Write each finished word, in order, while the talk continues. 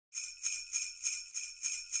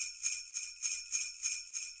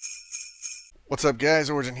What's up, guys?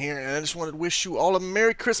 Origin here, and I just wanted to wish you all a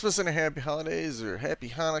Merry Christmas and a Happy Holidays, or Happy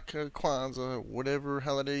Hanukkah, Kwanzaa, whatever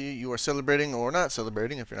holiday you are celebrating or not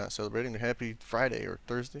celebrating. If you're not celebrating, Happy Friday or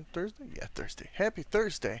Thursday. Thursday? Yeah, Thursday. Happy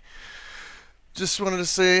Thursday. Just wanted to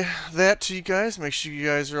say that to you guys. Make sure you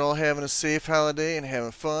guys are all having a safe holiday and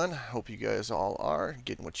having fun. Hope you guys all are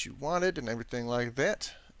getting what you wanted and everything like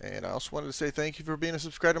that. And I also wanted to say thank you for being a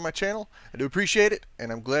subscriber to my channel. I do appreciate it, and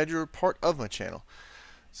I'm glad you're a part of my channel.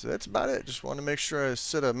 So that's about it. Just want to make sure I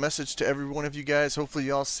sent a message to every one of you guys. Hopefully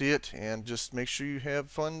y'all see it, and just make sure you have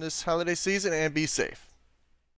fun this holiday season and be safe.